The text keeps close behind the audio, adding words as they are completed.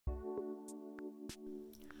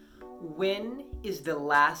When is the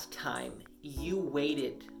last time you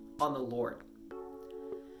waited on the Lord?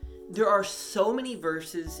 There are so many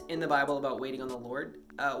verses in the Bible about waiting on the Lord.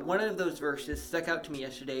 One of those verses stuck out to me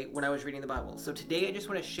yesterday when I was reading the Bible. So today I just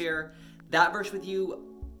want to share that verse with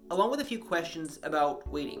you, along with a few questions about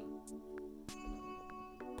waiting.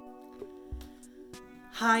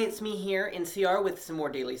 Hi, it's me here in CR with some more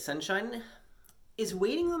Daily Sunshine. Is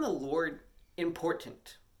waiting on the Lord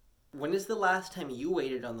important? When is the last time you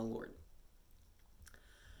waited on the Lord?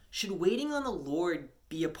 Should waiting on the Lord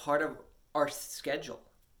be a part of our schedule?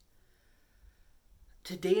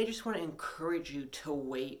 Today I just want to encourage you to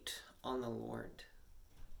wait on the Lord.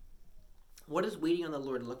 What does waiting on the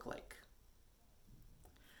Lord look like?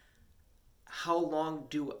 How long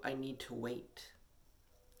do I need to wait?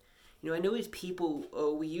 I know as people,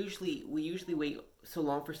 we usually wait so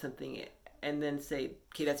long for something and then say,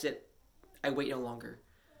 okay, that's it. I wait no longer.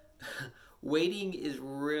 Waiting is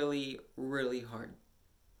really, really hard.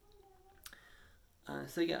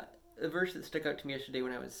 A verse that stuck out to me yesterday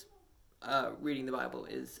when I was reading the Bible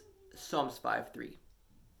is Psalms 5:3.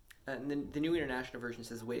 And the New International Version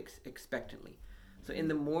says, wait expectantly. So in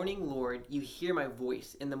the morning, Lord, you hear my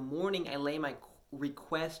voice. In the morning, I lay my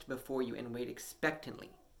request before you and wait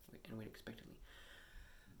expectantly.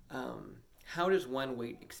 How does one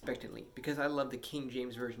wait expectantly? Because I love the King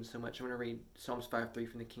James Version so much. I'm going to read Psalms 5:3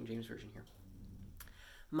 from the King James Version here.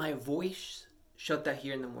 My voice shalt thou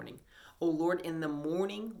hear in the morning. O Lord, in the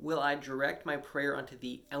morning will I direct my prayer unto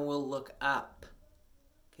thee and will look up.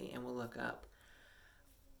 Okay, and will look up.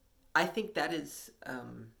 I think that is,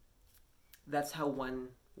 that's how one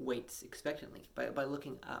waits expectantly, by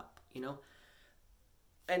looking up,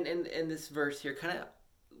 And this verse here kind of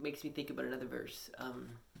makes me think about another verse.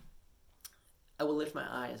 I will lift my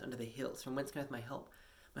eyes unto the hills. From whence cometh my help?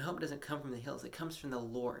 My help doesn't come from the hills. It comes from the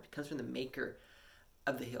Lord. It comes from the maker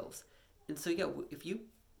of the hills. And so, if you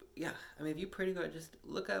pray to God, just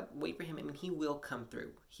look up, wait for him. He will come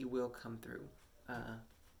through. He will come through. So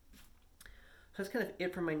that's kind of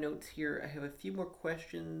it for my notes here. I have a few more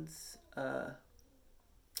questions I'm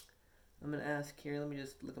going to ask here. Let me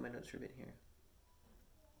just look at my notes for a bit here.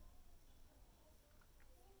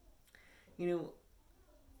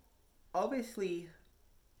 Obviously,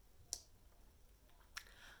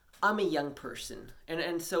 I'm a young person,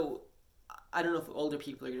 and so I don't know if older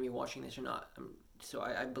people are going to be watching this or not. So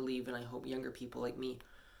I believe and I hope younger people like me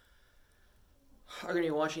are going to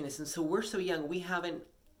be watching this. And so we're so young, we haven't,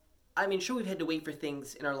 sure, we've had to wait for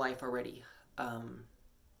things in our life already.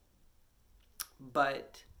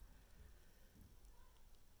 But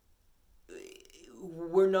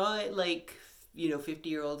we're not like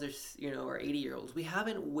 50-year-olds or 80-year-olds. We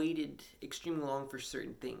haven't waited extremely long for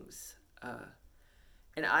certain things.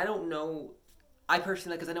 And I don't know, I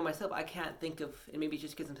personally, because I know myself, I can't think of, and maybe it's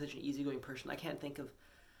just because I'm such an easygoing person, I can't think of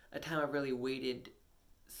a time I've really waited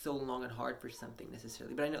so long and hard for something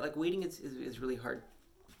necessarily. But I know, waiting is really hard.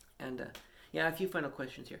 And, a few final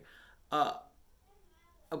questions here.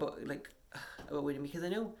 About waiting, because I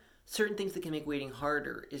know certain things that can make waiting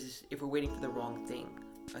harder is if we're waiting for the wrong thing.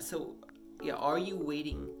 Are you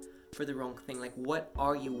waiting for the wrong thing? What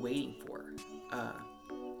are you waiting for?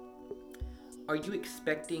 Are you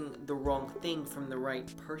expecting the wrong thing from the right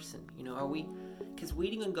person? Because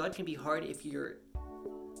waiting on God can be hard if you're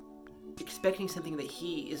expecting something that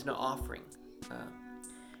he is not offering.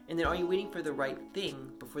 And then are you waiting for the right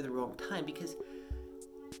thing before the wrong time? Because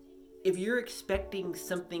if you're expecting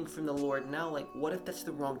something from the Lord now, what if that's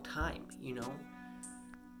the wrong time,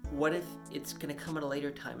 What if it's going to come at a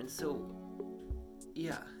later time? And so,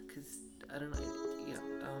 because, I don't know,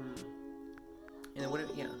 and then what if,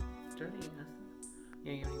 you're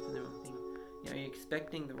waiting for the wrong thing. You're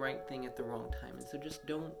expecting the right thing at the wrong time. And so just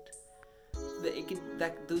don't,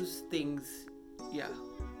 those things,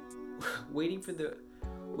 waiting for the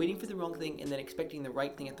wrong thing and then expecting the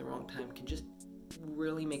right thing at the wrong time can just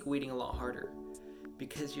really make waiting a lot harder.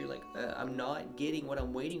 Because you're I'm not getting what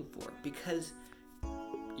I'm waiting for. Because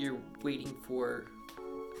you're waiting for,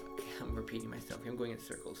 I'm repeating myself, I'm going in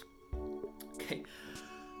circles. Okay.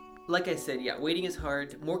 Like I said, waiting is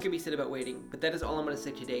hard. More can be said about waiting, but that is all I'm going to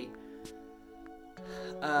say today.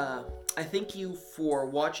 I thank you for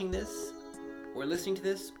watching this, or listening to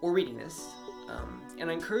this, or reading this. And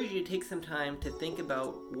I encourage you to take some time to think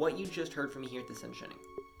about what you just heard from me here at The Sunshining.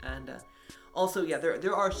 And also,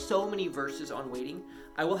 there are so many verses on waiting.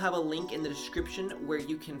 I will have a link in the description where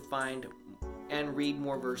you can find and read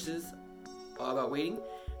more verses about waiting.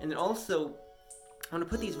 And then also, I'm going to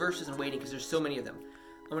put these verses on waiting because there's so many of them.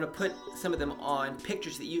 I'm going to put some of them on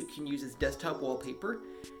pictures that you can use as desktop wallpaper.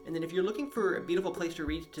 And then if you're looking for a beautiful place to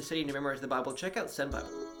read, to study, and to memorize the Bible, check out Sun Bible.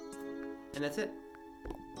 And that's it.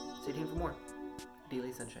 Stay tuned for more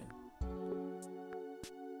Daily Sunshine.